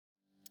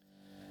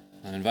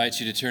I invite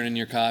you to turn in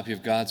your copy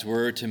of God's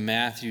Word to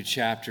Matthew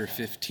chapter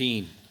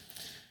 15.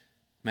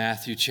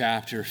 Matthew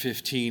chapter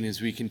 15 as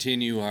we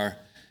continue our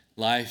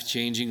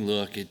life-changing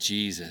look at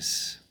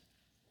Jesus.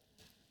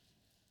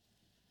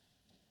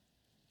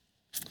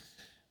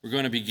 We're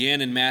going to begin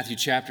in Matthew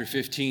chapter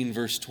 15,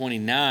 verse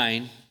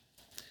 29.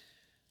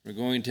 We're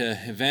going to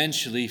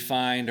eventually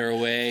find our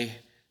way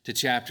to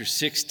chapter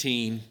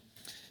 16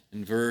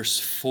 and verse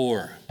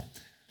 4.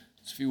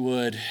 So if you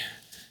would,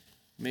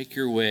 make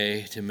your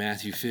way to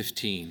Matthew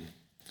 15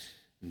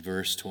 and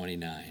verse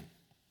 29.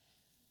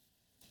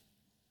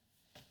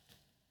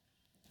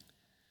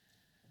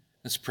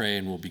 Let's pray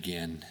and we'll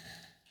begin.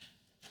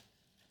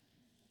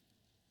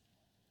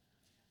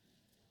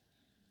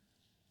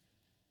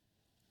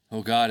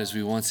 Oh God, as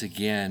we once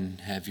again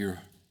have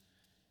your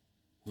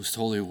most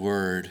holy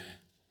word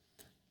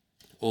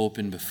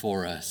open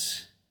before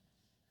us,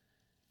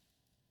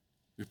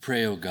 we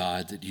pray, oh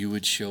God, that you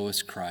would show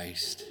us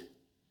Christ,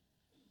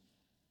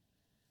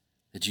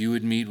 that you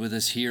would meet with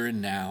us here and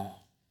now,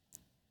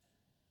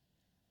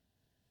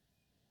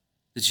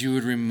 that you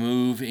would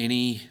remove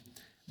any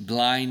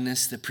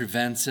blindness that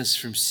prevents us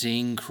from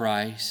seeing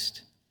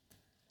Christ,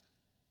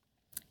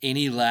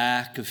 any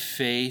lack of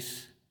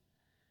faith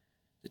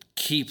that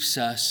keeps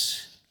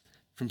us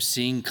from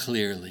seeing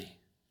clearly.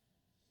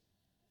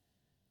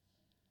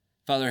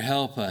 Father,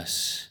 help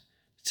us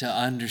to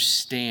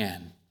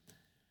understand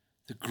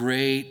the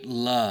great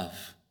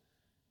love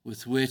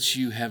with which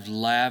you have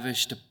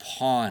lavished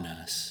upon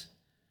us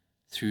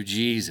through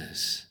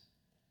Jesus.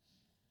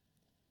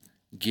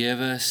 Give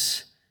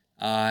us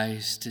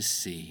eyes to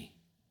see.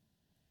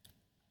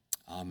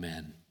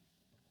 Amen.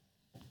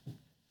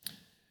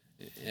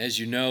 As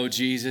you know,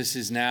 Jesus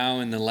is now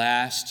in the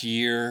last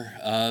year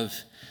of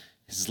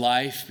his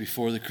life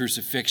before the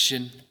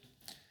crucifixion.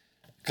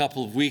 A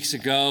couple of weeks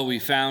ago, we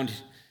found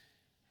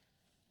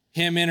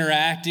him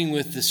interacting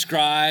with the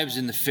scribes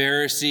and the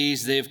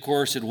Pharisees. They, of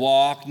course, had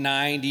walked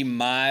 90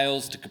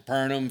 miles to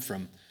Capernaum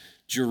from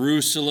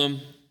Jerusalem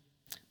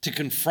to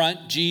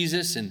confront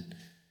Jesus and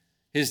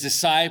his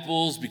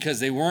disciples because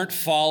they weren't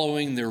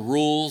following their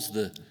rules,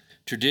 the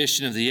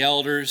tradition of the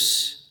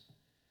elders.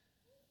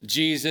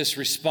 Jesus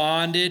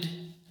responded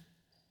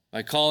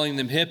by calling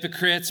them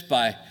hypocrites,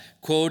 by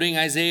quoting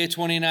Isaiah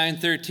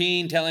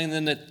 29:13, telling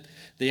them that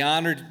they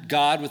honored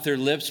God with their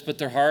lips, but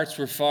their hearts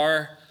were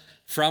far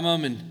from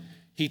him. And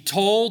he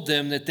told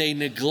them that they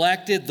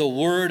neglected the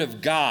word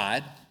of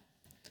God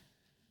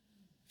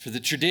for the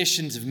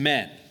traditions of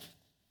men.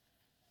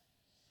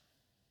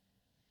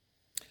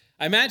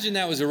 I imagine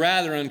that was a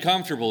rather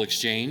uncomfortable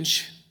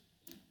exchange.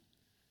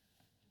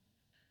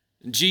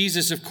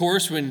 Jesus, of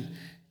course, when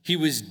he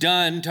was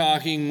done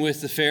talking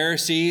with the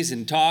Pharisees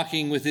and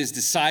talking with his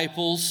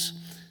disciples,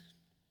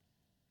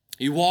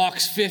 he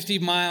walks 50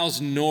 miles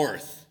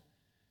north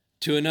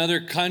to another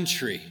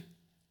country,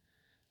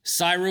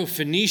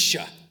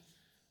 Syrophoenicia,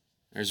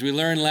 or as we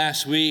learned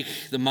last week,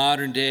 the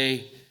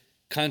modern-day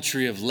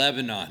country of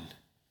Lebanon.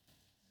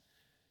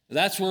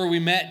 That's where we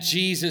met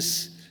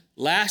Jesus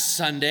last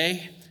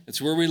Sunday.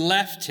 It's where we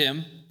left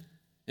him,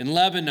 in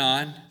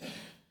Lebanon,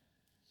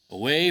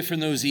 away from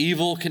those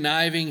evil,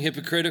 conniving,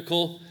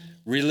 hypocritical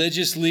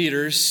religious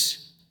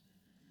leaders.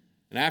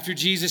 And after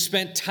Jesus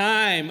spent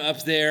time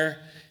up there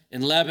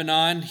in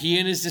Lebanon, he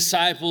and his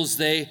disciples,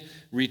 they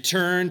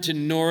returned to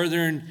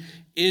northern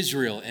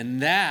Israel.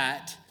 And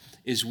that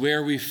is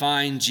where we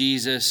find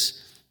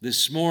Jesus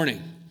this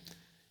morning,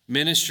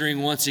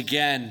 ministering once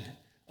again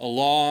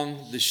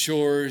along the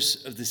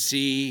shores of the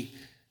Sea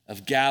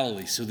of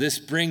Galilee. So this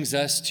brings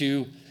us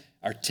to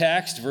our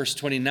text, verse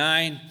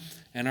 29,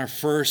 and our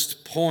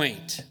first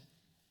point.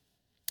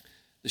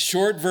 The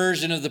short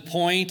version of the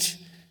point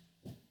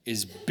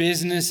is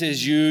business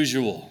as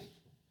usual.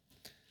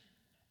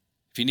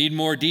 If you need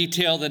more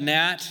detail than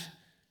that,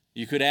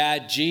 you could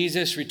add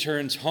Jesus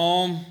returns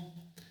home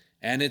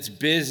and it's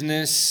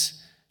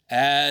business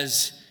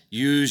as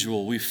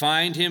usual. We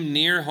find him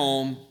near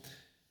home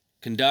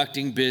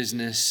conducting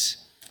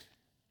business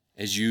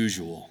as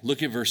usual.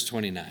 Look at verse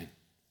 29.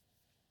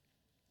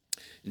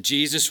 And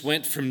Jesus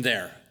went from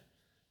there.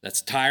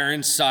 That's Tyre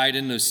and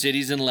Sidon, those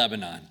cities in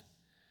Lebanon.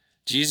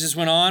 Jesus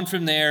went on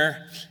from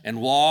there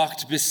and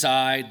walked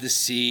beside the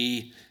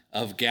Sea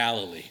of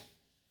Galilee.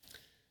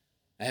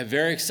 I have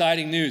very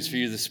exciting news for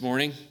you this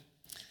morning.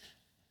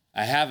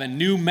 I have a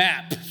new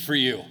map for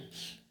you.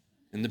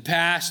 In the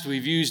past,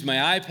 we've used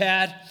my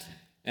iPad,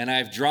 and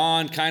I've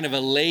drawn kind of a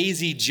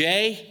lazy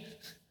J,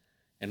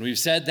 and we've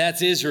said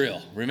that's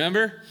Israel.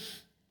 Remember?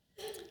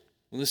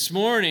 Well, this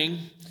morning,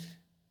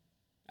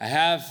 I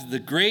have the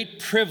great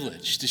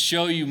privilege to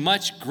show you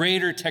much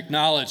greater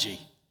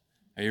technology.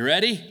 Are you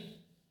ready?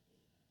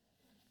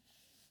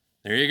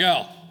 There you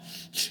go.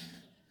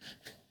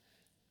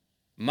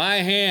 My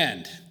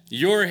hand,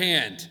 your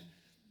hand.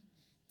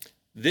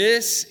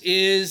 This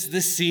is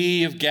the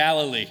Sea of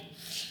Galilee.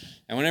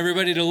 I want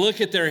everybody to look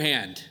at their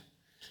hand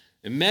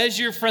and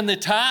measure from the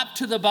top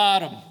to the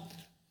bottom.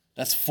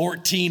 That's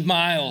 14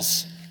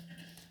 miles.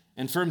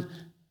 And from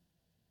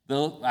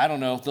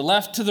the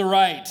left to the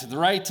right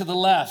to the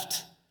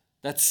left.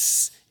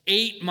 That's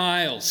 8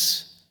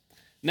 miles.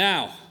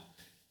 Now,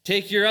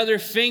 take your other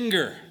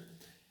finger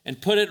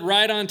and put it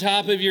right on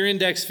top of your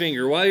index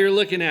finger while you're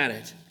looking at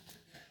it.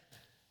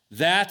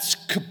 That's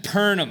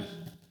Capernaum.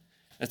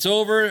 That's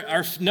over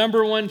our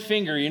number one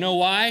finger. You know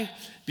why?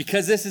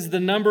 Because this is the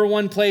number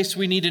one place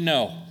we need to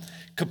know.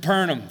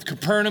 Capernaum.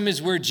 Capernaum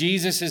is where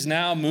Jesus has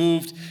now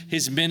moved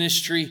his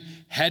ministry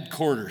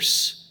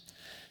headquarters.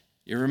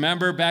 You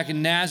remember back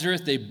in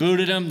Nazareth, they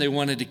booted him. They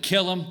wanted to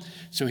kill him.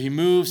 So he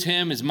moves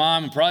him, his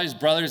mom, and probably his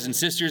brothers and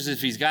sisters,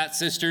 if he's got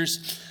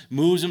sisters,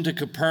 moves them to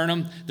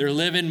Capernaum. They're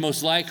living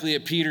most likely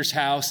at Peter's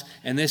house,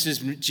 and this is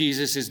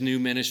Jesus' new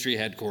ministry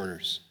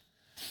headquarters.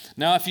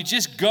 Now, if you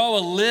just go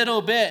a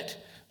little bit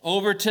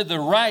over to the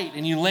right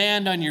and you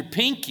land on your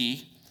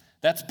pinky,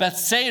 that's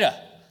Bethsaida.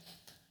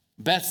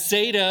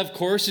 Bethsaida, of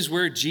course, is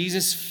where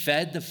Jesus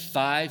fed the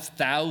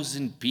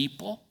 5,000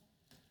 people.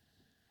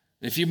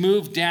 If you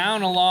move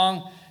down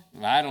along,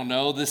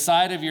 the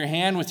side of your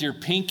hand with your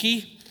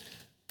pinky,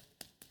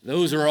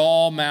 those are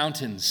all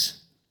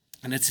mountains.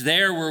 And it's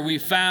there where we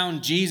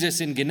found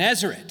Jesus in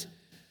Gennesaret.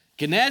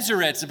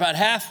 Gennesaret's about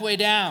halfway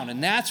down,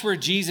 and that's where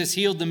Jesus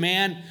healed the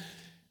man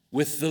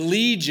with the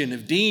legion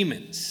of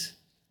demons.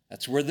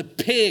 That's where the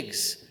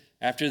pigs,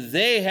 after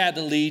they had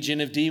the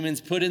legion of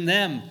demons put in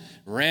them,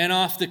 ran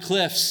off the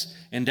cliffs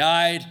and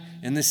died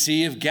in the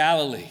Sea of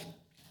Galilee.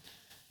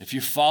 If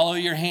you follow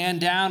your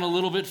hand down a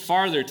little bit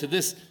farther to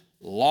this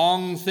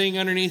long thing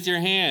underneath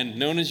your hand,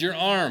 known as your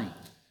arm,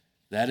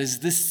 that is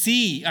the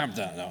sea.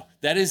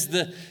 That is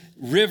the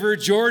River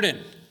Jordan.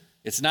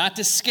 It's not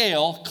to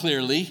scale,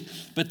 clearly,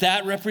 but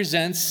that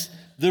represents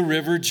the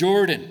River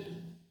Jordan.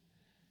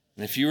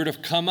 And if you were to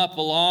come up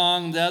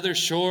along the other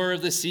shore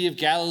of the Sea of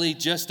Galilee,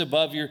 just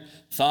above your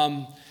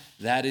thumb,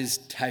 that is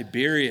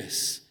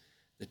Tiberias,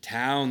 the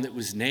town that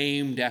was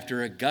named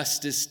after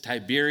Augustus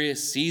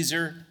Tiberius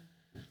Caesar,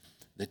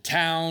 the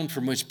town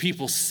from which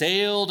people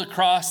sailed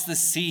across the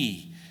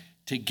sea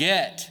to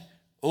get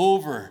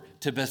over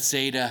to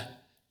Bethsaida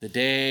the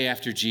day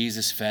after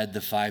Jesus fed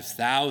the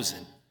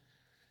 5,000.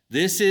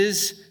 This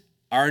is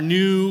our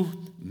new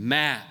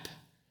map.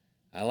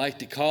 I like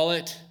to call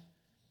it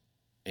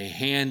a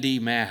handy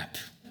map.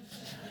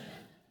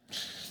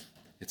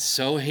 It's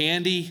so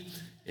handy,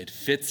 it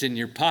fits in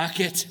your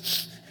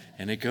pocket,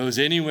 and it goes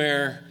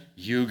anywhere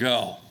you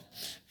go.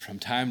 From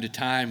time to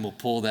time, we'll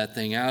pull that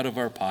thing out of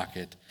our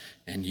pocket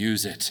and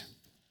use it.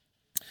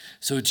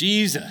 So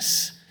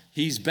Jesus,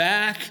 he's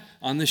back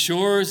on the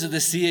shores of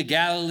the Sea of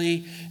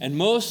Galilee, and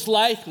most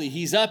likely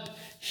he's up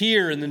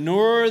here in the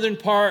northern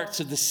parts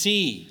of the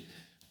sea,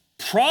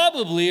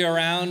 probably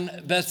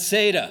around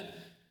Bethsaida.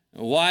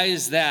 Why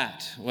is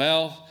that?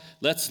 Well,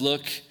 let's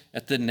look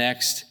at the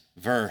next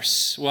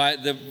verse.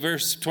 The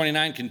verse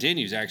 29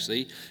 continues,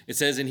 actually. It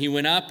says, and he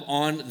went up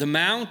on the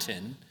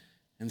mountain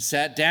and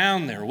sat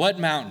down there. What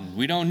mountain?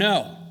 We don't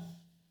know.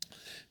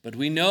 But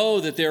we know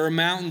that there are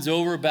mountains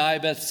over by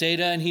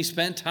Bethsaida, and he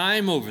spent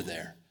time over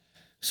there.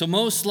 So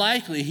most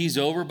likely he's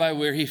over by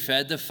where he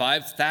fed the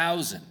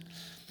 5,000.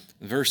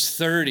 Verse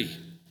 30,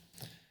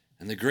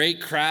 and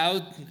great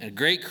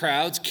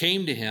crowds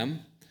came to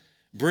him,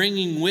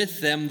 bringing with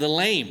them the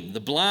lame,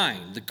 the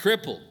blind, the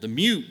crippled, the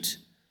mute,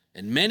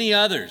 and many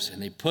others,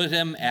 and they put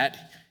him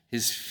at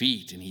his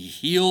feet, and he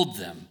healed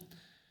them.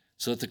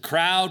 So that the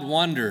crowd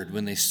wondered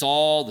when they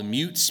saw the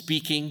mute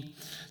speaking,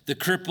 the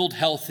crippled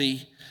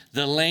healthy,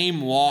 the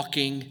lame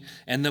walking,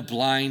 and the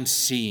blind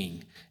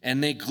seeing,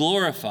 and they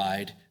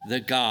glorified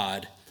the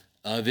God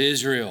of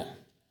Israel.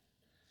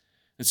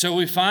 And so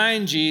we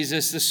find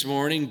Jesus this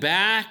morning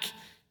back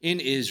in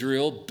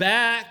Israel,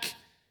 back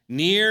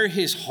near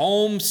his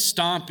home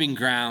stomping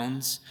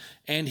grounds,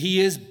 and he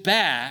is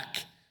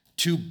back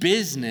to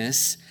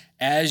business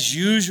as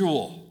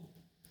usual.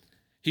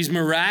 He's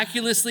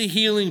miraculously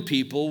healing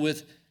people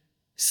with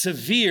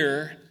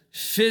severe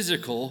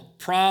physical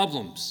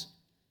problems.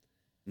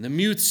 And the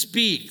mute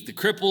speak, the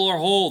cripple are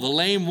whole, the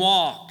lame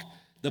walk,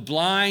 the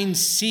blind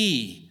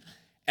see,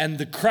 and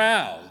the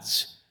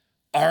crowds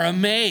are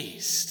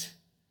amazed.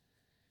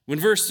 When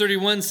verse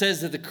 31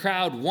 says that the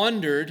crowd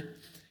wondered,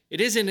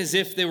 it isn't as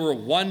if they were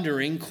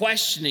wondering,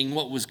 questioning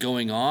what was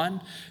going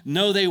on.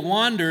 No, they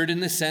wondered in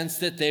the sense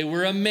that they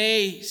were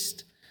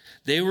amazed.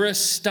 They were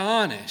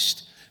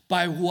astonished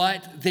by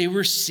what they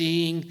were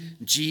seeing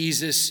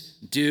Jesus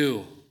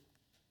do.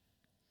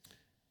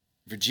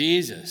 For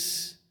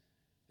Jesus,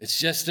 it's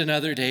just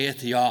another day at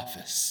the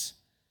office.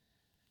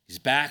 He's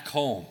back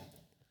home,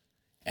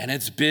 and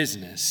it's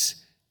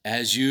business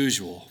as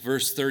usual.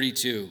 Verse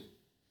 32.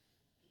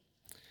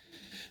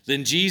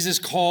 Then Jesus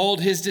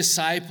called his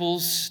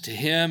disciples to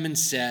him and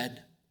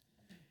said,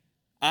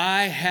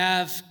 I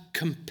have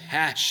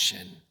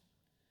compassion.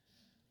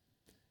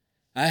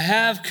 I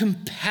have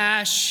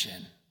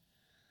compassion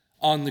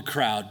on the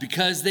crowd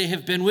because they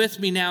have been with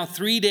me now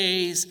 3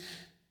 days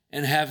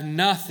and have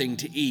nothing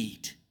to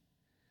eat.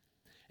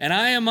 And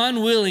I am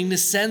unwilling to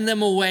send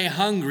them away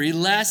hungry,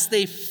 lest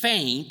they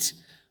faint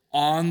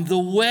on the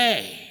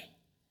way.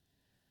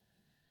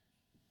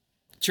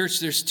 Church,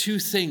 there's two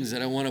things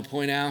that I want to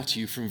point out to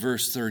you from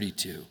verse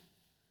 32.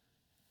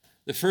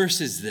 The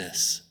first is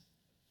this.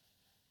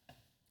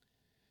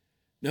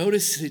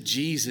 Notice that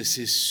Jesus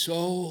is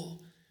so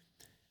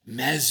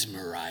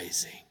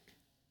mesmerizing.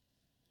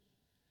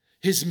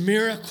 His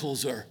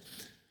miracles are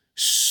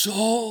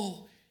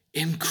so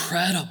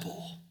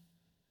incredible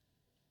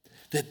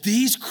that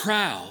these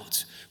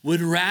crowds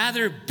would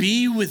rather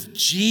be with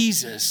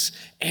Jesus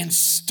and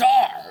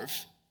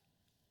starve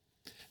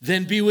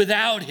than be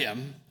without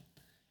him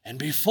and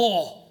be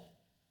full.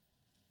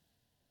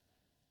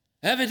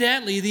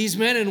 Evidently, these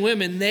men and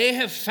women, they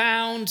have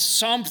found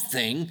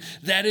something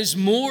that is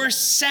more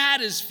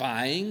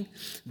satisfying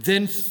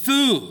than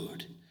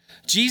food.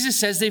 Jesus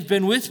says they've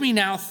been with me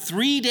now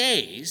 3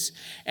 days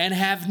and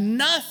have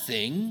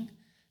nothing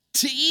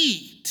to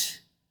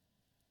eat.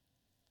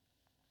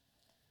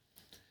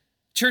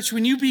 Church,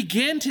 when you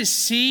begin to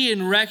see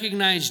and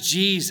recognize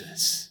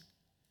Jesus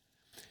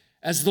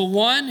as the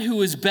one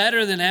who is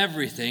better than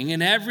everything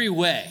in every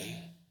way,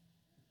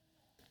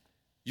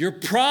 your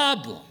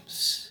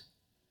problems,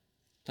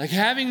 like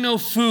having no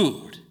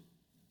food,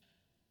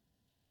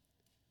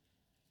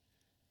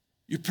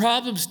 your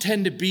problems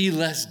tend to be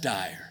less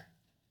dire.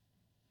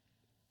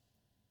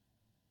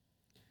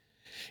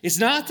 It's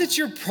not that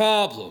your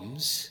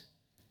problems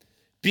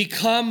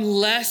become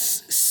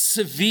less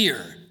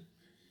severe.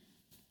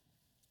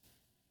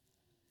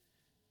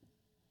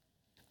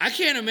 I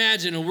can't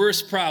imagine a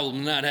worse problem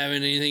than not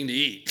having anything to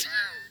eat.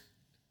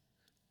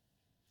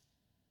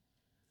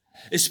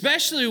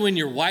 Especially when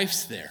your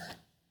wife's there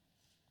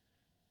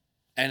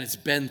and it's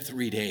been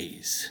 3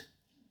 days.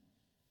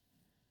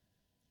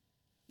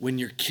 When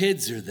your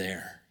kids are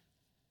there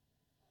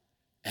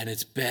and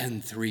it's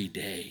been 3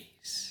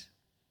 days.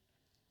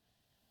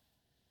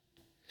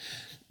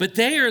 But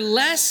they are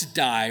less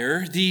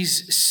dire,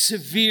 these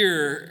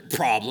severe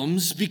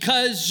problems,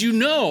 because you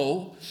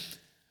know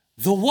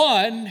the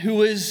one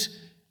who is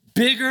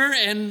bigger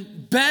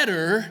and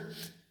better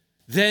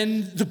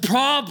than the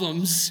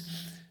problems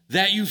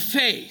that you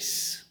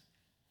face.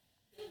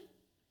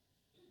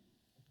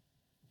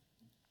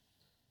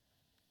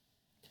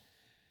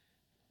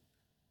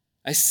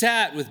 I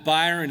sat with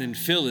Byron and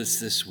Phyllis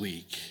this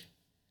week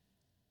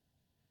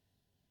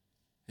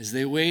as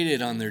they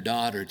waited on their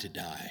daughter to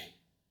die.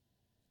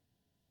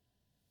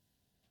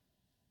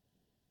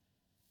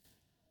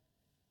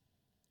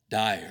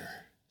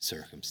 Dire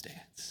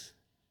circumstance.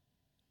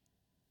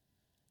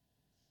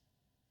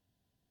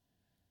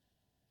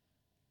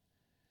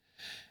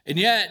 And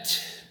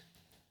yet,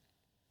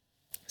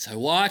 as I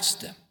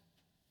watched them,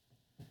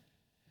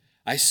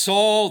 I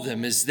saw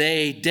them as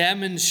they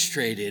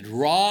demonstrated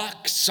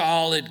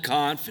rock-solid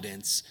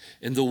confidence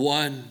in the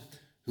one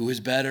who is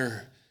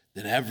better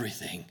than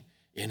everything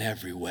in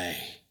every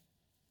way.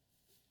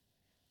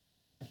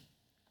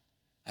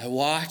 I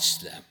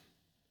watched them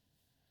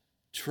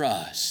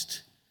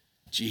trust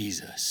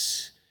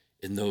Jesus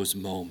in those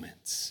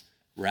moments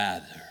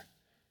rather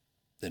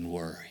than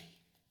worry.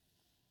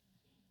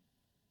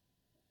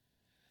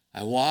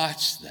 I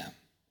watched them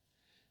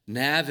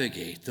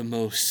navigate the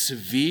most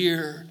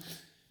severe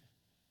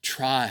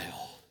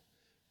trial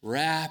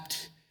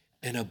wrapped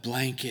in a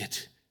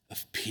blanket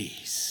of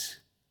peace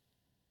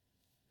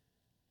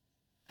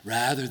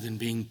rather than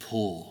being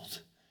pulled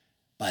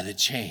by the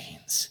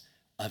chains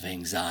of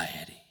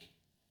anxiety.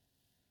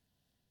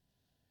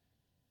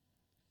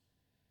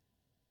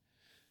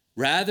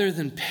 Rather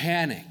than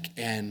panic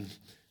and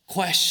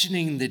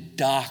questioning the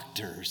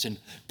doctors and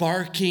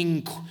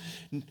barking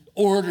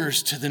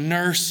orders to the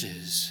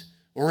nurses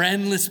or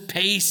endless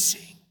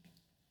pacing,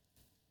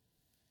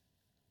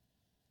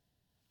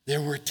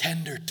 there were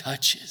tender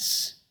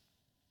touches,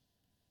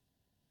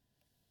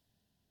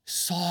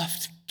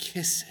 soft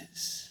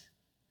kisses,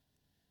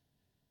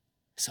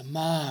 as a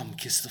mom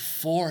kissed the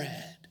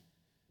forehead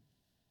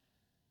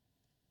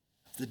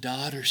of the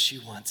daughter she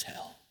once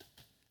held.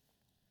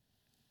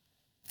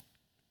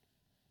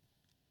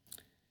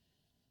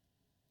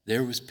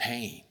 There was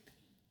pain,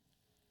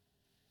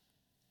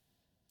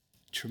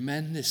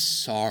 tremendous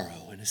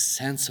sorrow, and a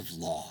sense of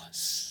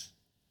loss.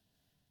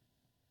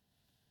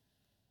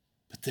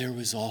 But there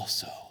was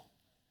also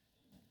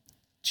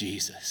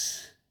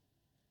Jesus.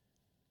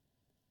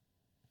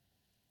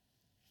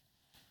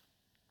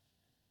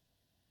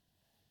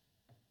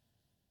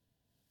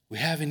 We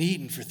haven't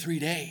eaten for 3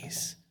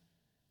 days,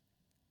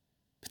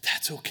 but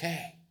that's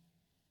okay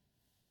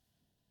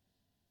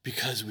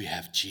because we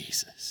have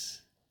Jesus.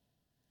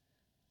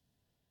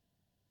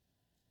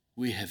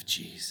 We have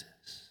Jesus.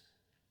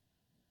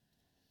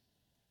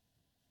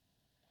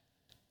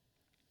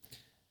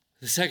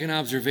 The second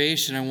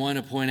observation I want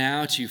to point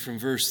out to you from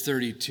verse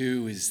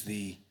 32 is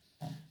the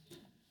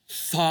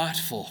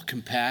thoughtful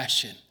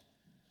compassion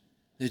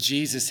that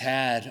Jesus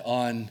had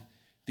on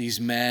these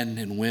men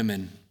and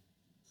women.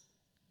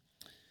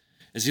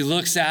 As he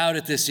looks out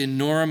at this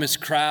enormous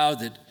crowd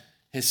that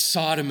has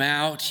sought him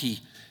out, he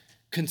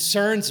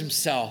concerns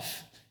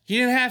himself. He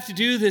didn't have to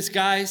do this,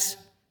 guys.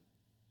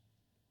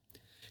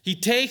 He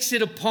takes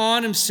it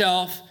upon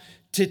himself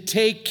to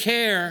take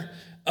care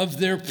of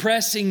their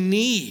pressing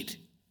need.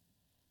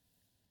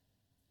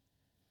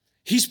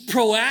 He's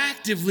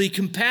proactively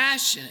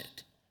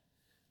compassionate.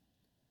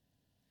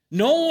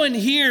 No one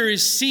here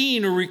is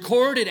seen or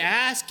recorded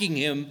asking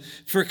him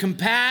for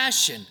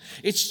compassion.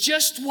 It's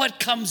just what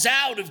comes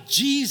out of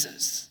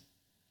Jesus.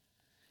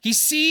 He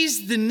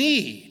sees the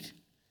need,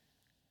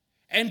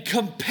 and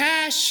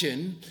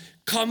compassion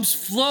comes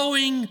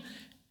flowing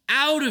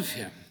out of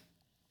him.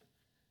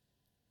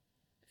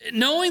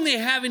 Knowing they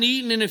haven't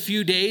eaten in a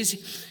few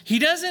days, he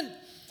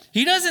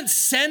doesn't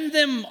send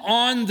them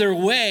on their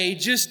way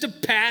just to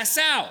pass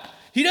out.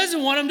 He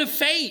doesn't want them to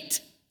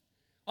faint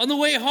on the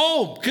way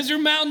home because they're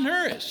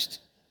malnourished.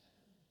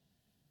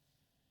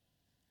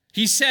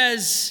 He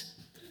says,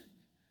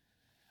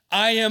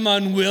 I am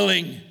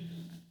unwilling.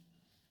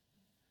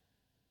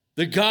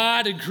 The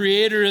God and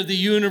creator of the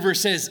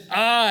universe says,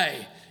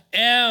 I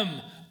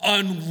am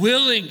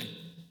unwilling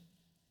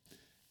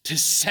to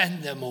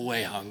send them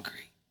away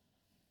hungry.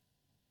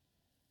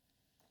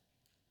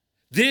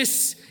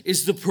 This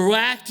is the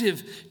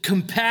proactive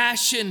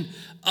compassion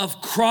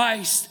of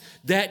Christ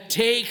that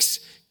takes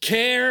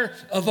care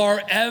of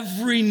our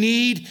every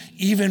need,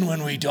 even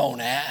when we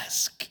don't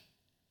ask.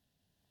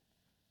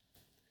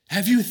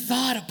 Have you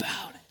thought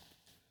about it?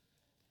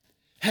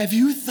 Have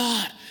you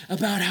thought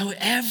about how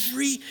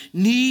every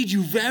need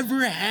you've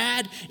ever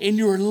had in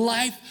your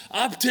life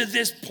up to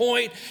this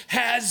point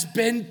has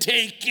been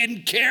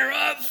taken care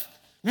of?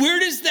 Where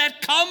does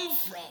that come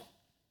from?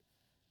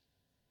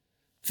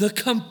 The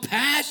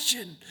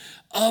compassion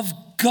of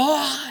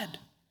God.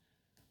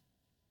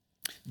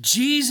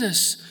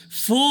 Jesus,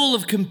 full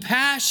of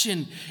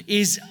compassion,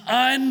 is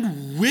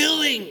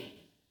unwilling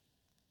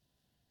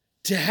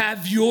to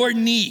have your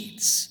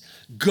needs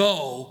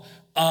go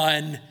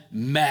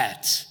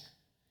unmet.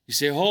 You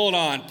say, hold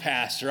on,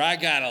 Pastor, I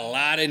got a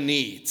lot of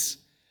needs,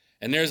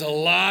 and there's a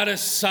lot of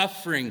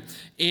suffering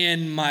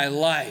in my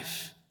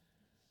life.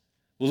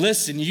 Well,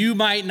 listen, you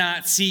might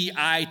not see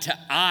eye to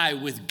eye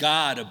with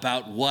God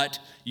about what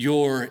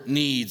your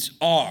needs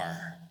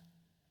are.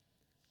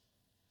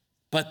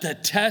 But the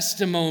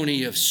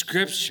testimony of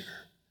Scripture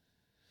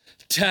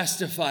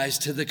testifies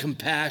to the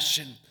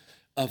compassion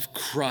of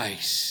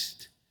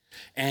Christ,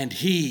 and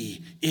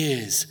he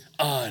is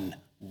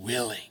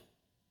unwilling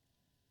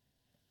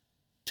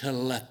to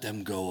let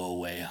them go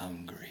away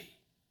hungry.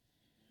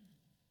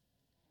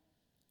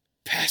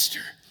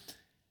 Pastor,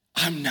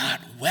 I'm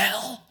not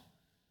well.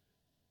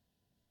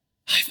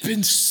 I've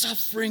been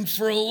suffering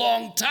for a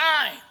long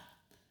time.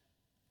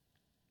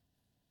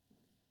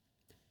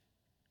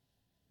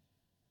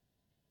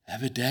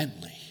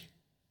 Evidently,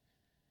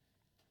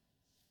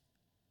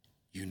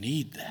 you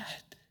need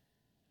that.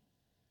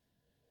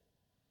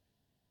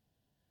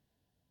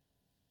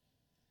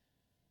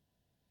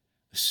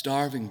 A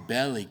starving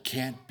belly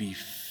can't be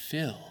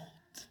filled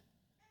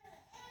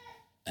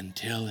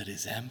until it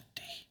is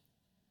empty.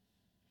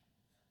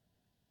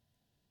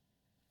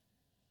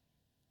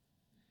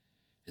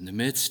 In the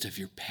midst of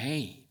your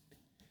pain,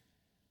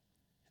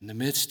 in the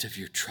midst of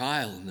your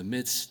trial, in the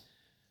midst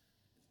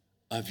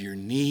of your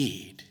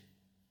need,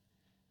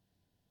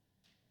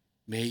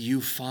 may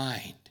you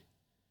find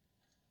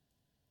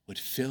what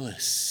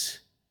Phyllis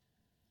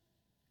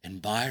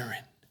and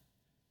Byron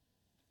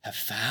have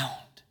found.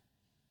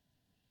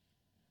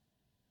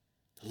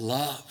 The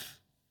love,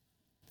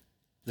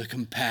 the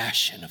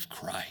compassion of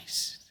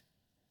Christ.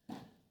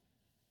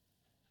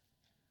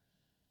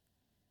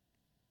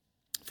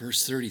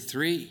 Verse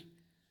 33.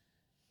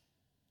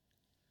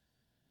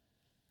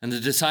 And the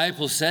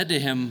disciples said to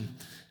him,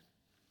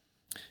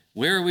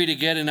 where are we to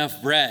get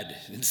enough bread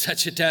in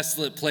such a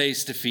desolate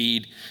place to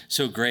feed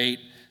so great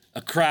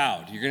a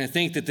crowd? You're going to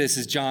think that this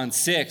is John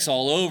 6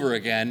 all over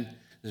again,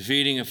 the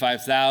feeding of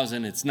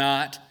 5,000. It's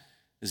not.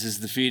 This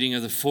is the feeding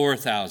of the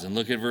 4,000.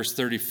 Look at verse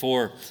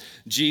 34.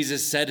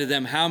 Jesus said to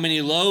them, how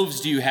many loaves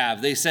do you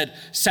have? They said,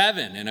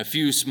 7 and a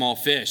few small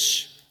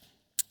fish.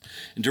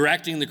 And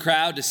directing the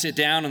crowd to sit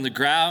down on the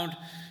ground,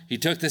 he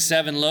took the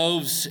 7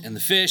 loaves and the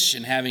fish,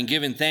 and having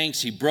given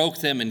thanks, he broke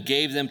them and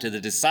gave them to the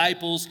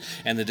disciples,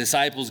 and the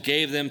disciples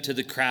gave them to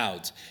the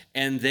crowds.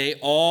 And they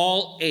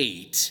all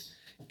ate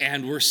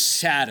and were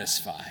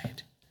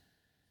satisfied.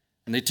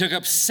 And they took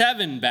up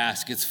 7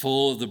 baskets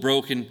full of the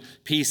broken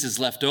pieces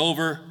left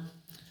over.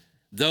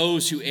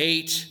 Those who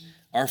ate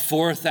are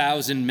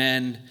 4,000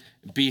 men.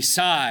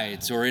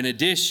 Besides, or in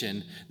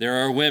addition, there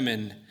are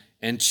women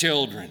and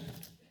children.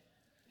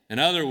 In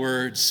other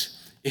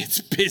words,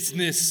 it's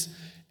business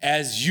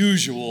as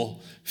usual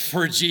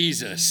for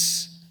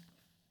Jesus.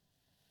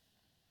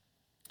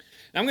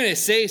 I'm going to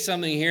say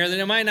something here that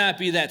it might not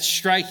be that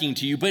striking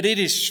to you, but it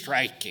is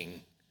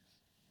striking.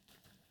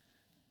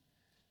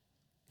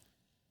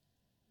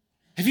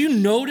 Have you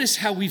noticed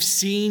how we've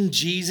seen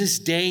Jesus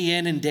day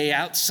in and day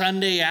out,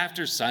 Sunday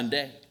after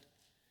Sunday?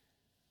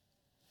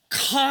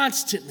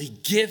 Constantly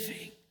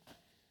giving,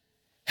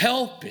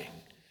 helping,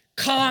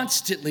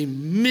 constantly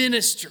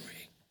ministering.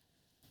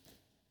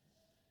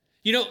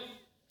 You know,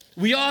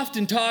 we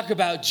often talk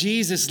about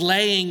Jesus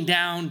laying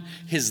down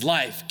his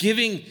life,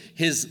 giving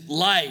his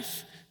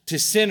life to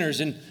sinners.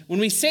 And when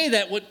we say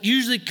that, what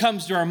usually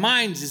comes to our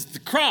minds is the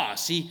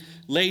cross. He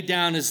laid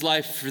down his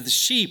life for the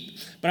sheep.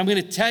 But I'm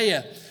going to tell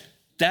you,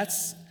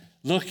 that's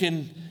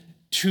looking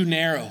too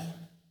narrow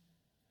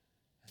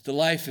at the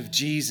life of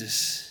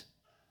Jesus.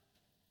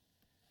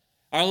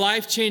 Our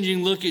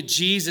life-changing look at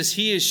Jesus,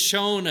 it has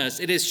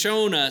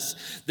shown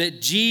us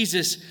that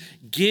Jesus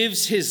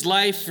gives his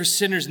life for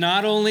sinners,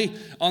 not only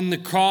on the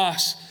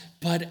cross,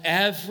 but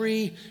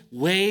every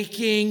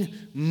waking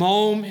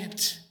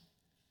moment.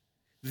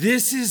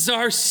 This is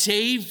our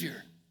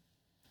Savior,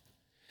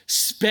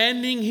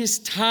 spending his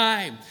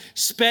time,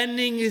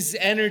 spending his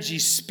energy,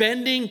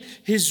 spending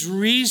his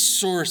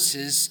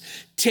resources,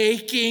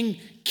 taking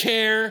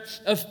care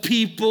of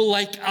people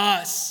like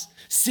us,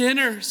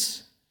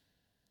 sinners,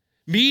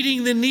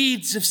 meeting the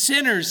needs of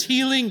sinners,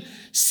 healing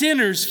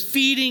sinners,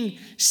 feeding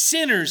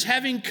sinners,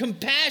 having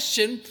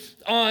compassion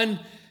on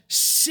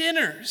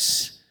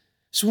sinners.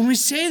 So when we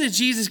say that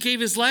Jesus gave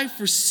his life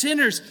for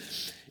sinners,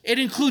 it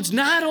includes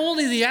not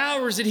only the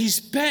hours that he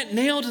spent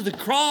nailed to the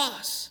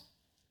cross,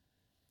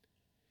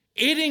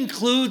 it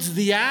includes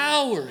the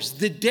hours,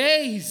 the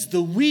days,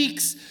 the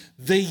weeks,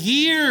 the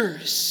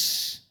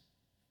years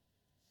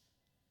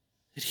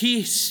that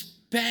he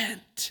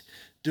spent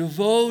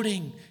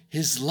devoting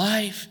his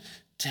life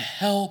to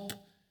help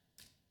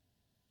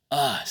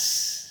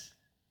us.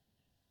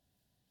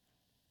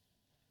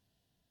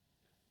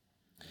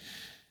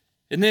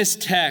 In this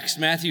text,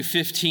 Matthew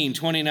 15,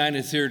 29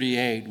 to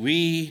 38,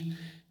 we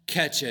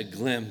catch a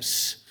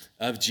glimpse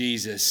of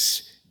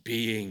Jesus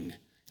being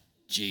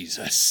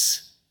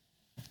Jesus.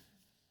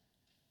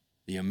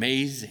 The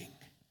amazing,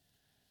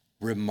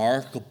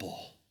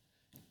 remarkable,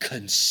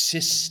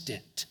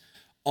 consistent,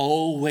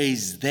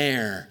 always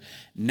there,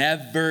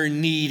 never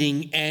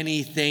needing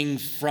anything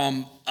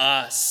from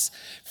us,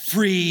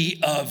 free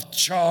of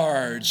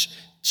charge,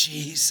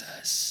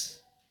 Jesus.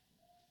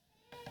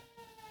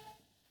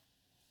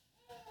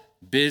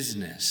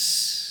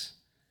 Business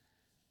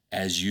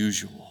as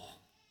usual.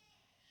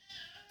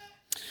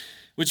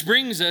 Which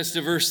brings us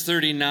to verse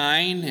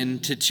 39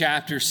 and to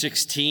chapter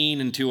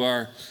 16 and to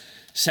our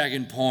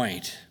second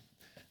point.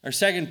 Our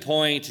second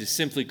point is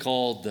simply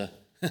called the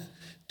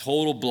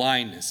total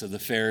blindness of the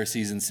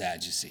Pharisees and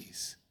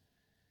Sadducees.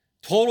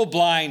 Total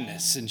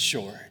blindness, in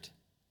short.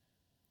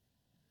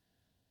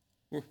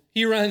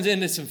 He runs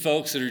into some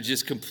folks that are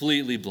just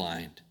completely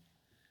blind.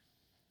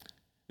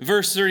 In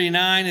verse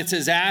 39, it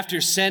says, after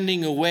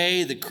sending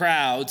away the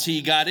crowds,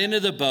 he got into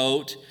the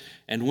boat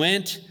and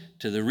went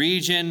to the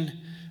region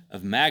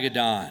of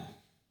Magadan.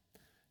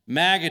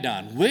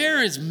 Magadan.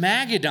 Where is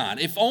Magadan?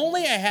 If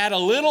only I had a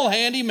little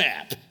handy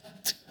map.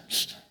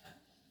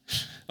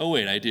 Oh,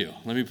 wait, I do.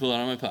 Let me pull it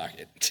out of my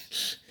pocket.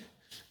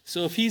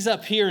 So if he's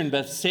up here in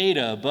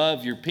Bethsaida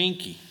above your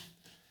pinky,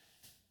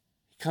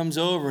 he comes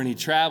over and he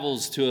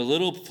travels to a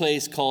little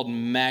place called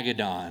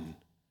Magadan,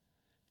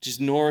 just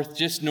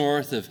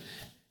north of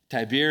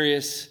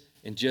Tiberias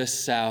and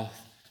just south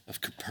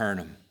of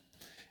Capernaum.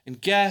 And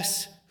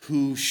guess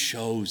who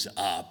shows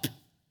up?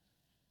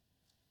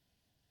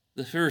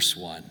 The first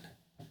one.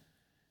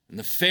 And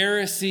the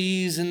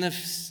Pharisees and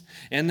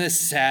the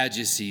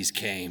Sadducees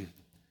came.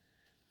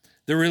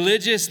 The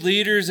religious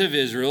leaders of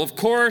Israel, of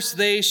course,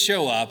 they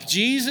show up.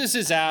 Jesus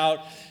is out,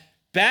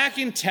 back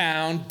in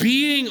town,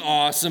 being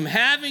awesome,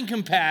 having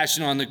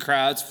compassion on the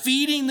crowds,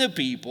 feeding the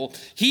people,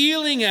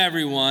 healing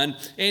everyone.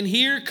 And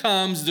here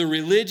comes the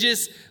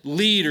religious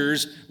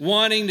leaders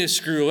wanting to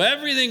screw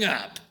everything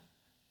up.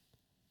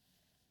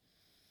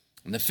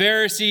 And the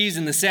Pharisees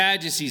and the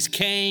Sadducees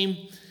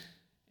came,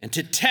 and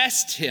to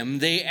test him,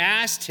 they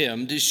asked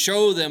him to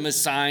show them a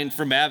sign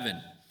from heaven.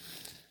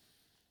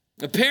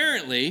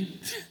 Apparently,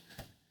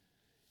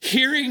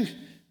 hearing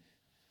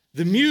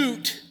the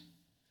mute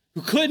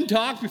who couldn't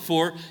talk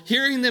before,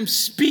 hearing them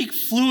speak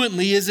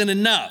fluently isn't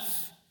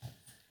enough.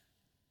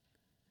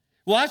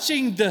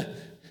 Watching the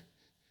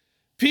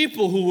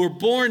people who were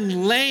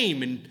born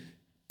lame and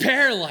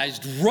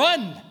paralyzed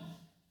run,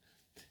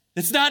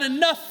 it's not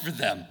enough for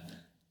them.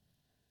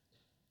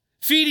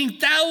 Feeding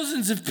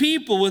thousands of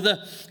people with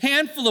a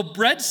handful of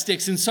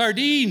breadsticks and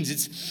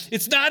sardines,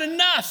 it's not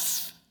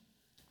enough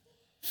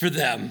for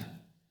them.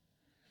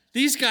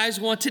 These guys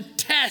want to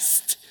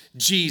test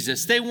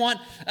Jesus. They want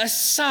a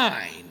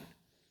sign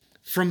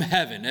from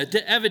heaven.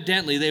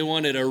 Evidently, they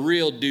wanted a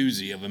real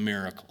doozy of a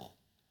miracle.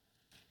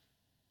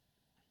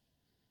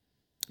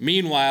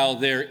 Meanwhile,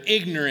 their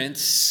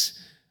ignorance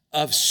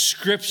of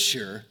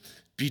Scripture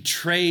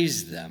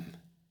betrays them.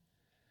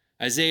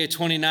 Isaiah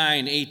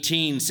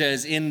 29:18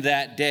 says, in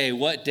that day,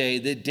 what day?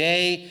 The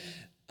day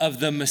of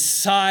the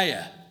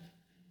Messiah.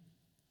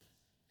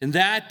 In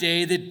that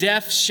day, the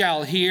deaf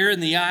shall hear,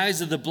 and the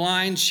eyes of the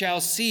blind shall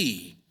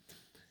see.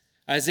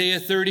 Isaiah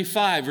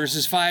 35,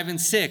 verses 5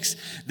 and 6.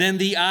 Then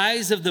the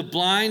eyes of the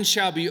blind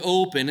shall be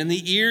open, and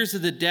the ears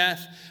of the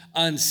deaf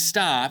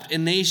unstopped,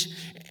 and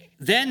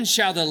then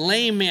shall the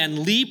lame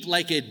man leap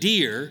like a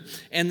deer,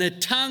 and the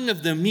tongue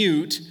of the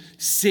mute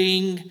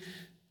sing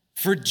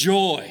for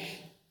joy.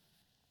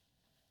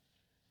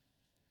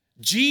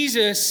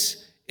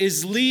 Jesus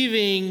is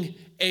leaving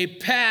a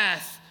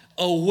path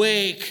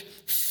awake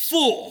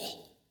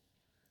full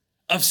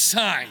of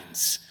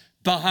signs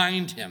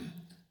behind him.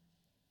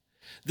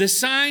 The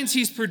signs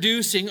he's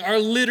producing are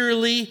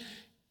literally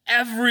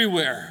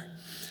everywhere.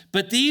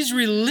 But these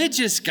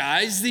religious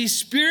guys, these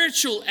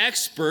spiritual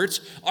experts,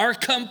 are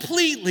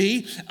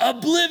completely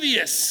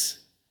oblivious.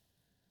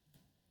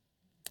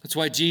 That's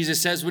why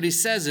Jesus says what he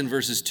says in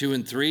verses 2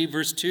 and 3.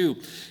 Verse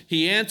 2,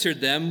 he answered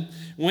them,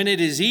 "When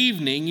it is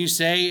evening, you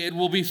say it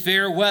will be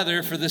fair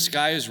weather, for the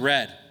sky is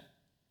red."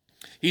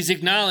 He's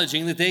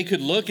acknowledging that they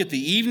could look at the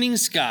evening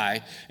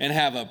sky and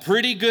have a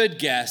pretty good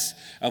guess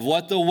of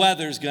what the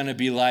weather's going to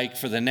be like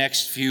for the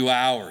next few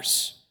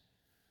hours.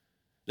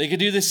 They could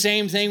do the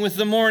same thing with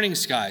the morning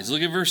skies.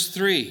 Look at verse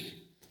 3.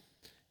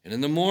 "And in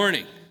the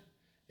morning,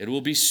 it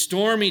will be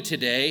stormy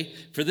today,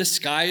 for the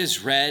sky is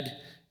red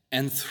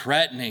and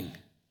threatening."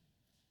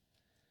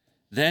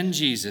 Then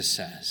Jesus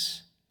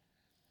says,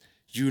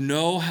 "You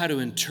know how to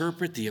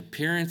interpret the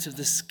appearance of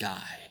the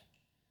sky,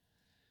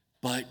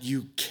 but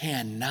you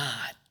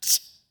cannot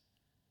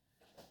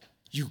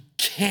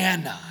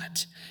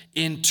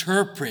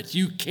interpret,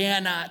 you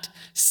cannot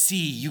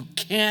see, you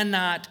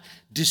cannot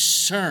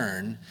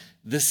discern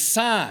the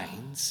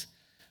signs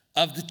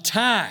of the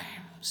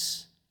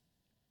times."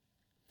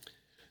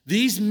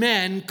 These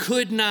men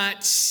could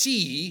not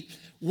see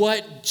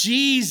what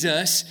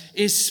Jesus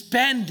is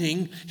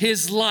spending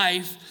his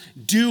life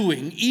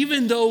doing,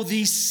 even though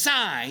these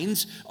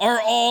signs are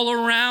all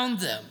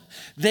around them.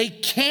 They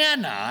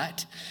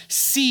cannot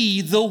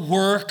see the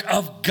work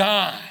of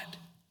God.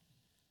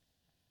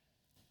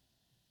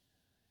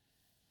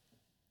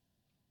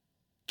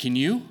 Can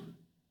you?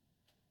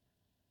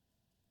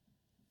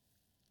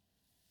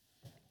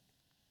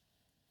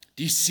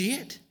 Do you see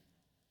it?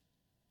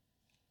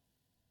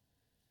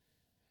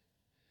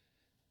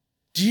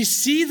 Do you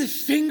see the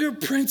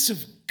fingerprints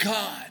of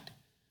God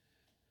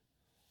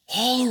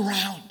all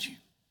around you?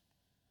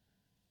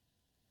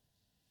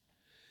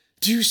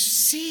 Do you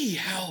see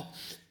how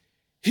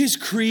his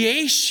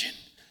creation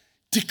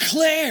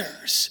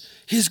declares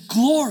his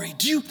glory?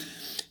 Do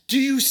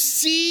you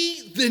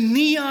see the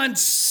neon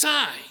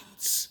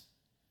signs,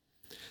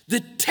 the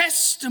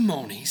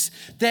testimonies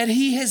that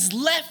he has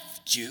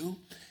left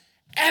you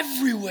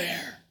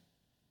everywhere?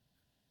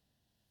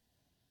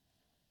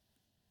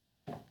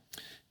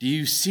 Do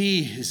you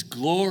see his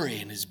glory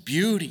and his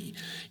beauty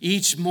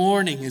each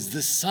morning as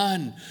the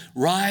sun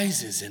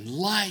rises and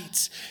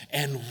lights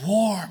and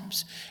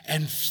warms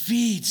and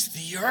feeds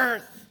the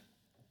earth?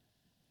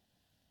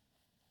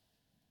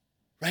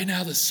 Right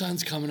now the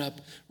sun's coming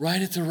up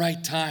right at the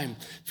right time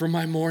for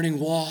my morning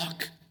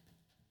walk.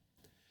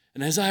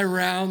 And as I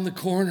round the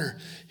corner,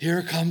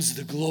 here comes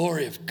the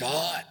glory of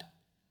God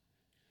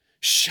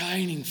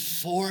shining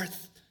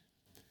forth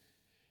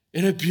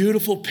in a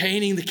beautiful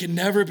painting that can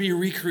never be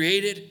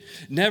recreated,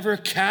 never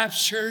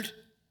captured.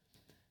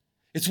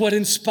 It's what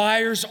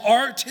inspires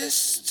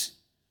artists.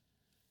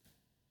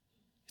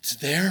 It's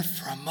there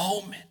for a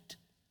moment.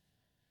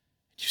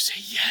 You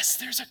say, yes,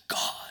 there's a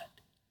God.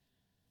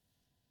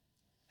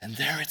 And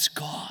there it's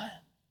gone.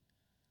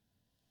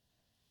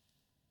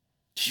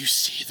 Do you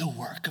see the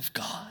work of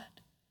God?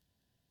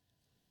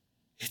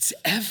 It's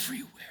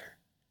everywhere.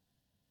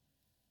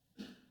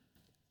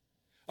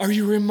 Are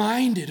you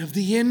reminded of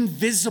the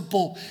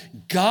invisible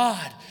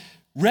God,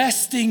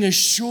 resting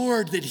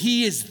assured that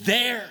he is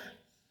there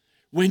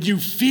when you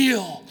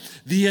feel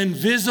the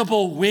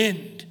invisible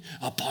wind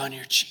upon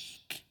your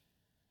cheek?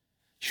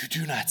 You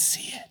do not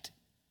see it,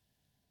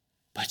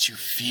 but you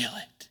feel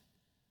it.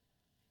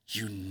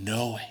 You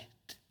know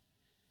it.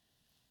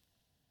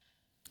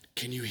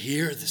 Can you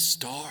hear the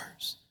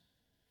stars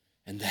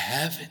and the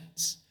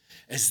heavens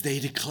as they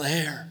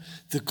declare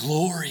the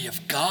glory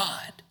of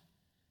God?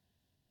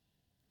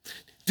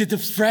 Did the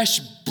fresh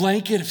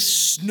blanket of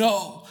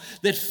snow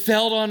that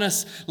fell on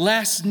us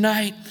last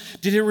night,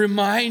 did it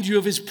remind you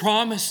of his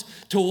promise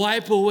to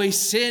wipe away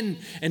sin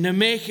and to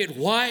make it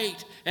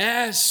white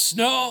as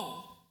snow?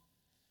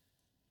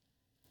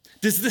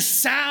 Does the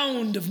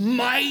sound of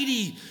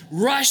mighty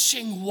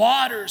rushing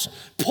waters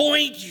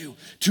point you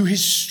to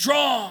his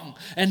strong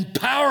and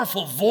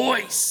powerful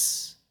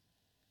voice?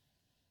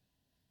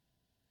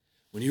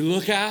 When you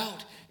look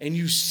out and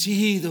you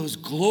see those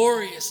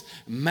glorious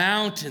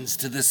mountains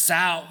to the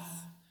south,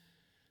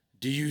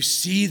 do you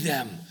see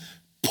them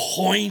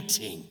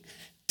pointing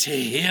to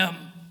him?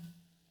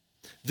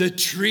 The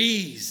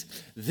trees,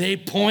 they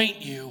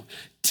point you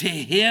to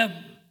him.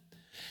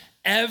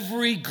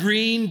 Every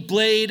green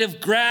blade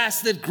of grass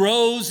that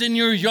grows in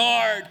your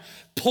yard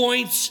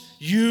points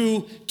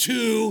you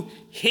to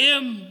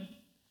him.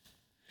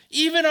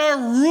 Even our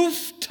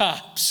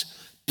rooftops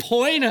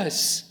point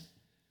us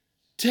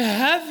to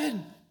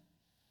heaven.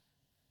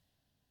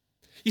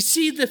 You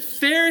see, the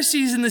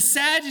Pharisees and the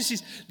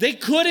Sadducees, they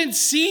couldn't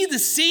see the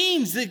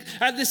signs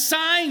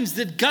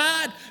that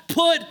God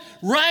put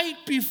right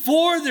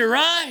before their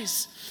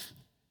eyes.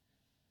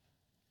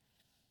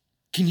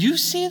 Can you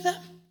see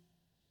them?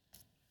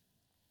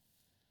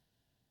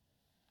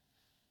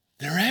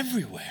 They're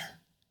everywhere.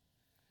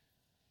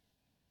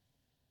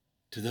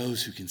 to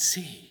those who can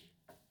see.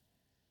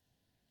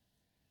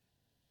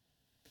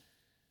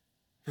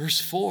 Verse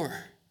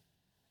 4.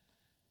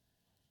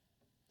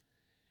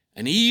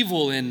 An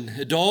evil and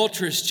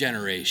adulterous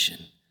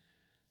generation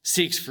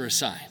seeks for a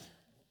sign,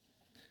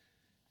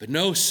 but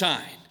no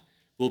sign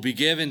will be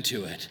given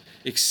to it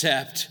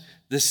except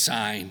the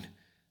sign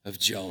of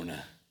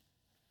Jonah.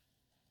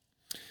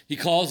 He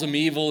calls them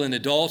evil and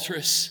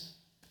adulterous.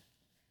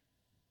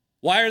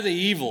 Why are they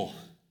evil?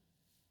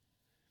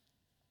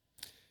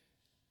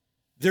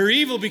 They're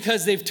evil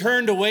because they've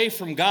turned away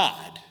from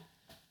God.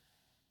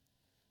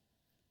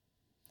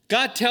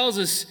 God tells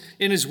us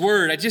in his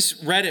word, I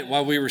just read it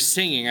while we were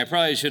singing. I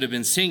probably should have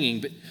been singing,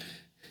 but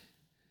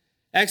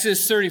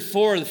Exodus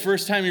 34, the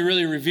first time he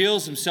really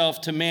reveals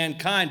himself to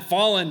mankind,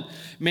 fallen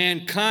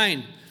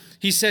mankind,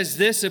 he says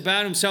this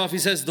about himself. He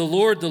says, the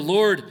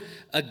Lord,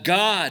 a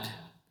God,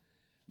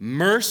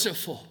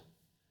 merciful,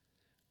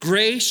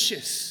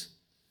 gracious,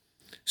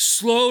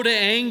 slow to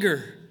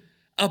anger,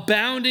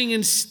 abounding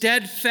in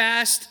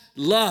steadfast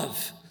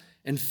love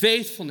and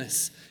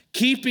faithfulness,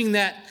 keeping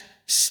that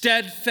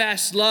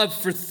steadfast love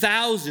for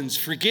thousands,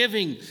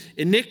 forgiving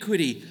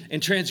iniquity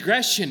and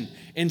transgression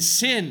and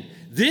sin.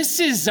 This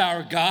is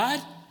our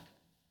God.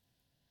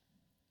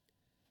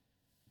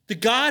 The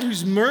God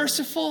who's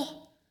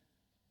merciful,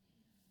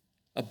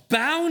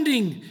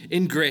 abounding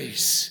in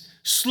grace,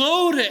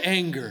 slow to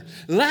anger,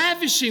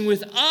 lavishing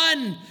with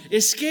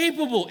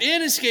inescapable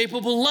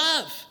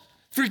love,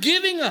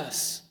 forgiving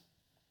us.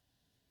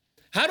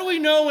 How do we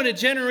know when a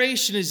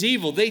generation is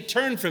evil? They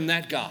turn from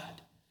that God.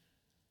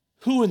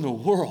 Who in the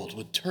world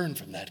would turn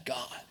from that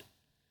God?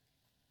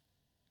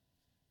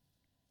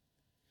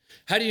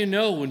 How do you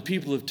know when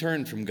people have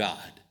turned from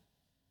God?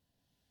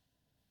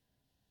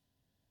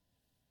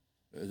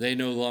 They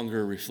no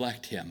longer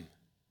reflect him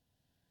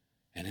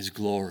and his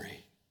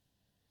glory.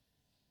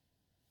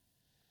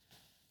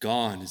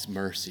 Gone is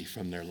mercy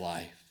from their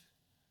life.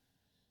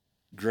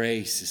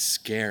 Grace is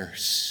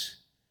scarce.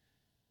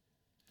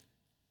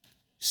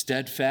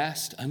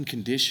 Steadfast,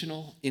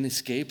 unconditional,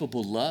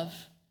 inescapable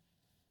love,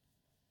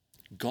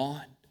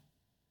 gone.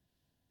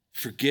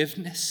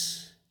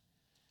 Forgiveness,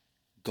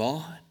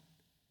 gone.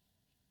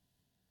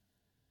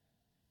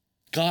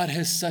 God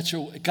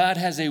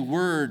has a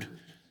word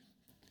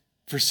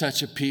for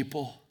such a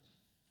people.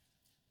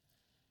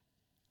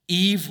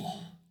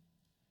 Evil.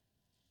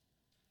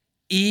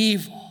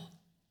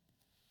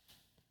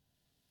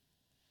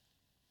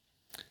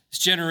 This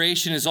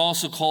generation is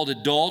also called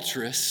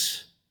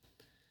adulterous.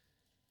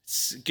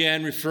 It's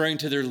again referring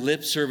to their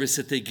lip service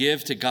that they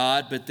give to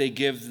God, but they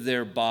give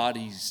their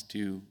bodies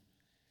to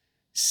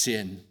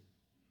sin.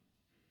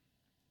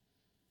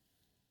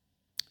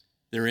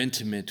 They're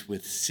intimate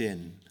with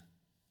sin,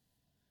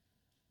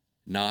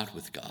 not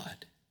with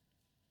God.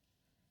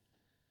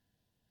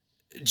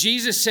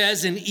 Jesus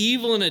says an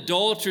evil and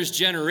adulterous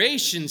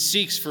generation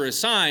seeks for a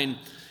sign,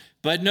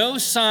 but no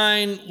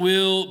sign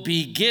will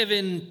be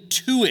given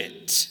to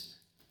it.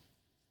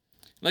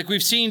 Like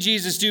we've seen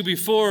Jesus do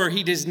before,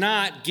 he does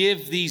not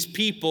give these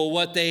people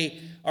what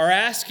they are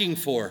asking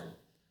for.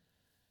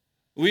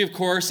 We, of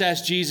course,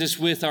 ask Jesus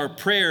with our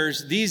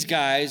prayers. These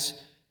guys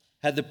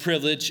had the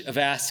privilege of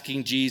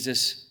asking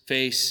Jesus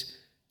face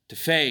to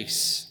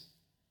face.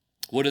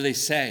 What do they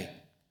say?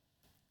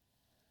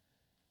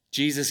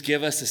 Jesus,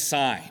 give us a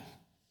sign.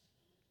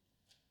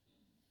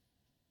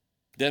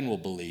 Then we'll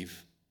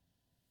believe.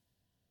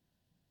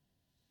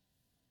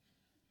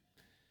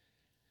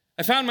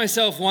 I found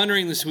myself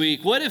wondering this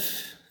week, what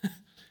if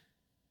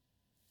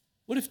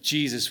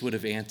Jesus would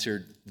have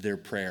answered their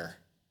prayer?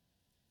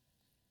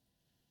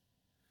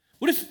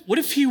 What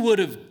if he would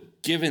have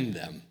given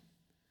them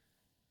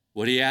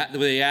what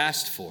they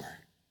asked for?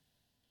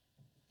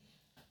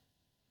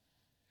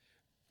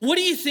 What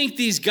do you think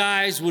these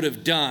guys would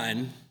have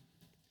done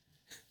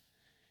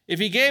if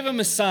he gave them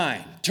a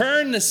sign?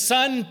 Turn the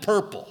sun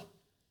purple,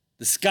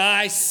 the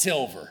sky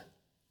silver.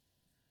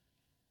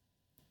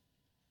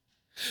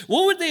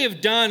 What would they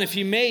have done if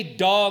he made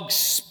dogs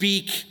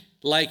speak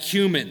like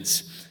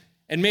humans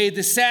and made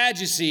the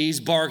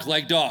Sadducees bark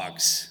like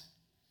dogs?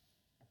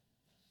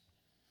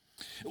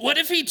 What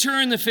if he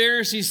turned the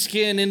Pharisees'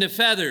 skin into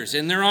feathers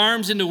and their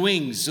arms into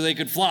wings so they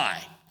could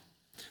fly?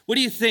 What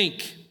do you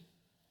think?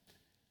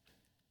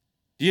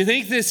 Do you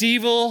think this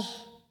evil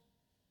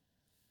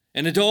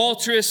and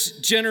adulterous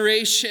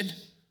generation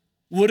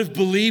would have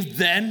believed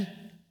then?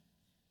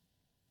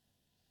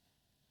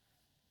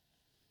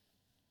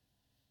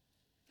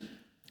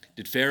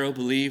 Did Pharaoh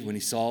believe when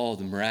he saw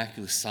the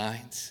miraculous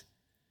signs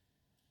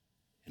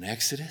in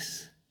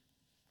Exodus?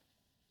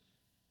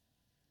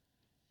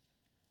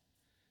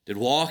 Did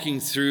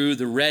walking through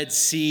the Red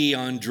Sea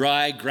on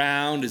dry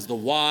ground as the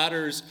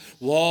waters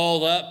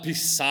walled up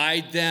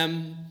beside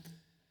them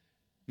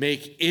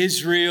make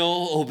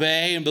Israel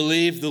obey and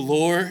believe the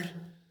Lord?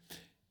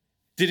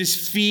 Did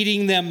his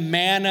feeding them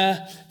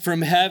manna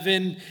from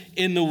heaven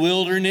in the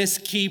wilderness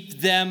keep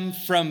them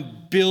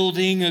from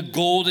building a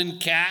golden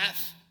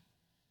calf?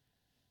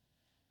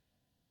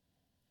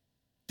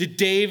 Did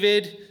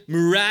David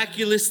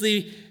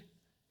miraculously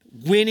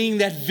winning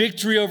that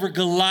victory over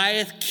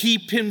Goliath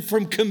keep him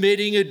from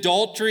committing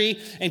adultery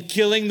and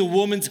killing the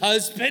woman's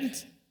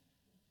husband?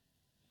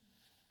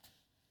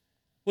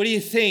 What do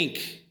you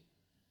think?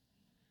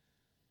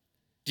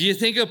 Do you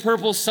think a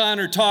purple sun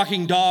or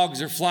talking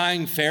dogs or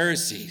flying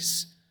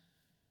Pharisees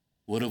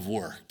would have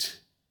worked?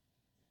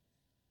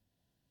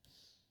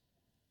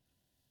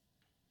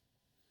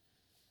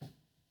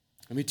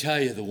 Let me tell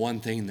you the one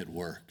thing that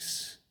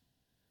works.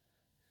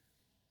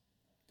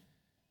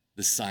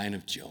 The sign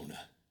of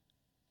Jonah.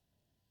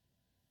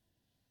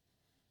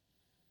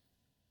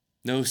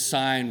 No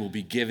sign will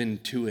be given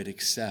to it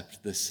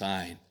except the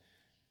sign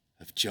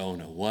of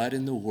Jonah. What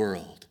in the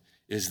world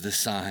is the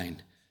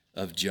sign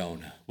of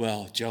Jonah?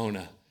 Well,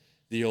 Jonah,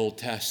 the Old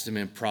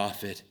Testament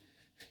prophet,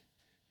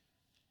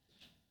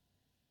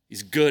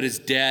 he's good as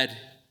dead.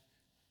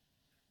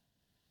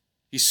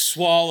 He's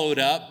swallowed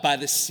up by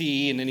the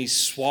sea, and then he's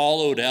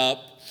swallowed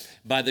up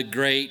by the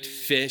great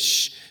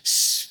fish,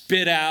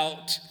 spit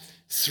out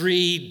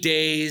 3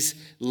 days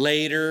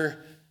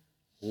later.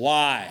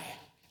 Why?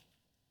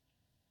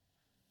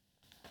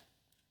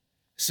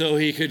 So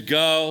he could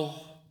go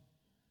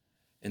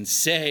and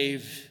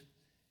save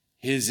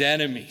his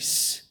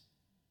enemies.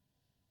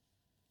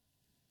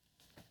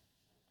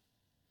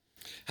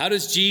 How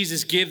does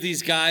Jesus give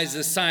these guys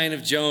the sign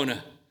of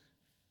Jonah?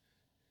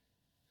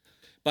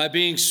 By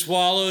being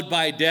swallowed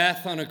by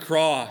death on a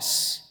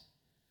cross.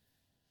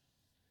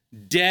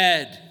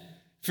 Dead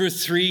for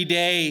 3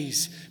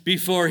 days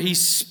before he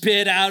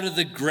spit out of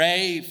the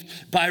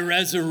grave by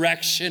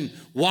resurrection.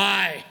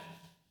 Why?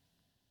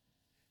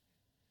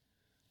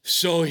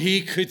 So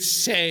he could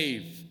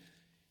save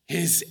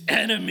his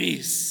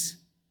enemies.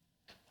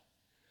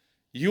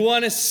 You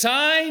want a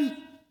sign?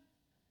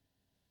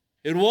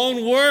 It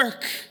won't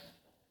work.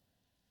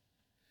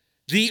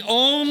 The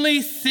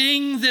only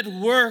thing that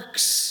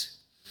works,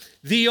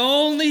 the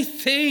only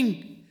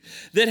thing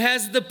that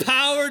has the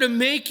power to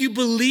make you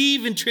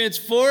believe and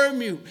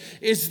transform you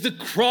is the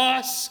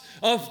cross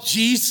of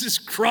Jesus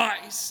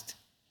Christ.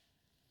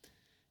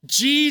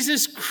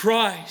 Jesus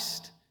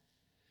Christ,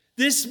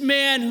 this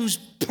man who's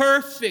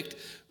perfect,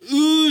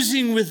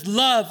 oozing with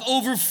love,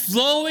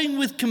 overflowing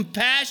with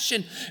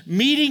compassion,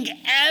 meeting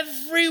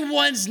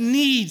everyone's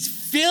needs,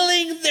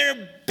 filling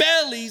their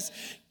bellies,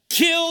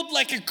 killed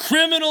like a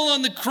criminal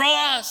on the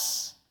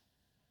cross.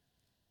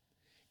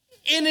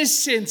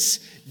 Innocence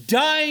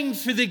dying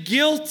for the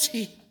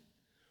guilty.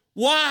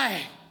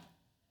 Why?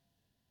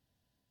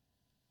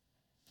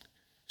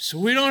 So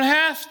we don't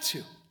have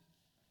to.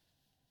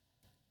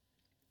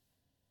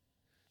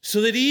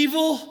 So that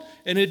evil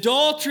and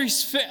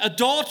adulterous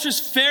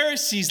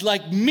Pharisees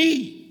like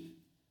me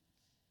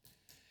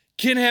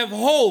can have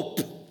hope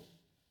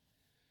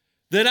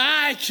that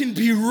I can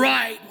be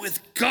right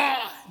with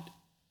God.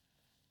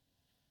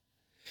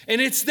 And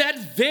it's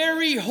that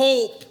very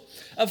hope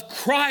of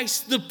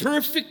Christ, the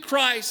perfect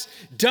Christ,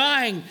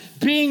 dying,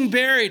 being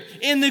buried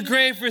in the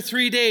grave for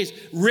 3 days,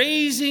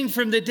 raising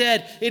from the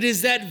dead. It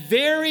is that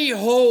very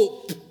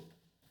hope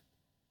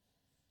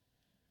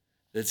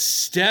that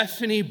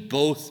Stephanie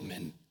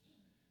Bothman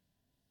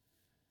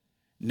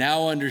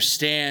now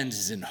understands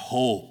as in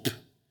hope,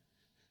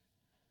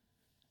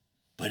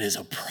 but as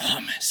a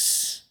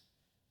promise.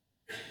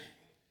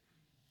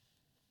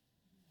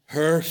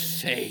 Her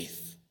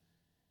faith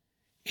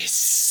is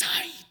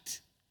sight.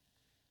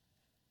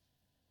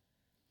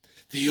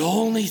 The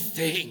only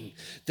thing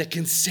that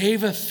can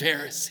save a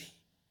Pharisee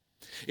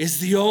is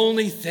the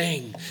only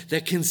thing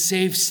that can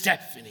save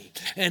Stephanie.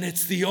 And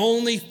it's the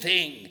only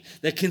thing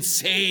that can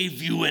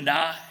save you and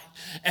I.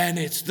 And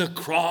it's the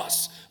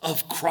cross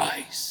of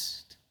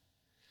Christ.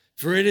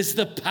 For it is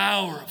the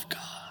power of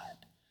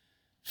God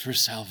for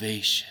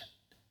salvation.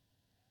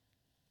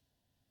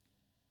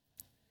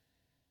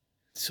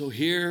 So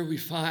here we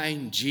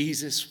find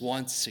Jesus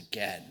once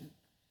again.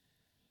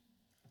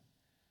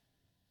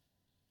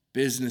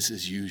 Business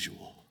as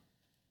usual.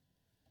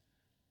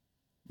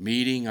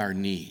 Meeting our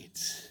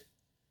needs.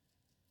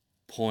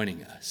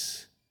 Pointing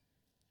us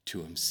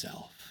to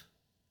himself.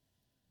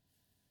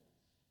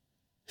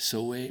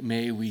 So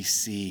may we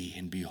see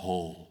and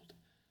behold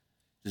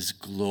this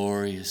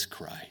glorious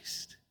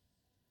Christ,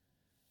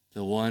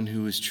 the one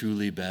who is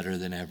truly better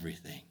than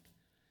everything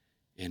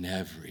in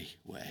every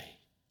way.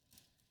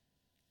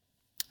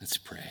 Let's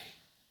pray.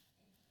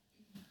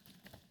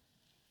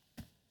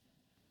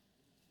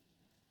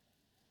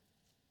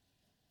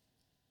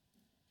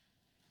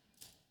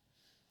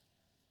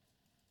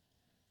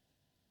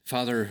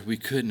 Father, we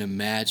couldn't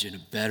imagine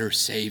a better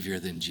Savior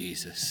than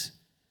Jesus.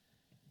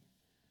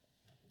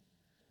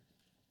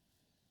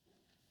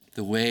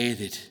 The way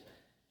that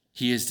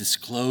he has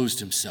disclosed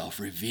himself,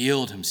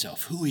 revealed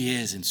himself, who he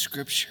is in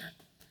Scripture.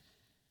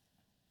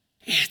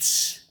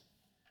 It's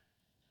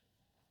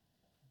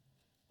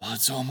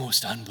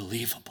almost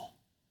unbelievable.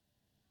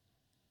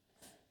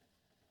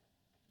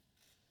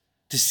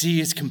 To see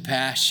his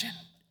compassion,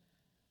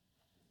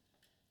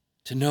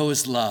 to know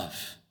his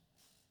love,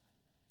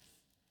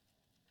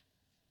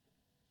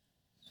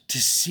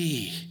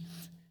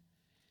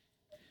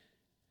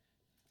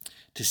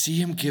 to see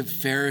him give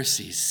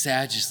Pharisees,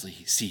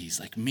 Sadducees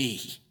like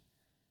me,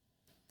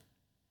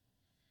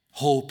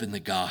 hope in the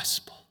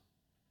gospel.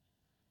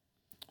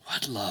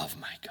 What love,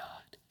 my God.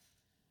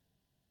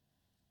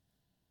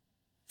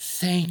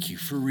 Thank you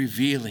for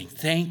revealing.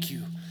 Thank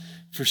you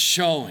for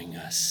showing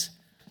us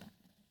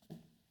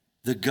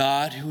the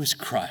God who is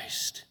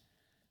Christ,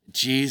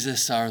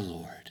 Jesus our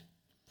Lord.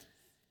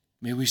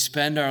 May we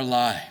spend our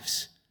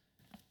lives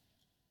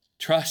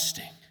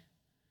trusting,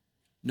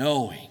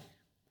 knowing,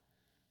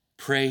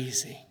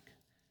 praising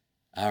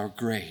our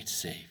great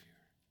Savior.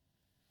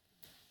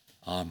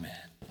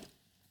 Amen.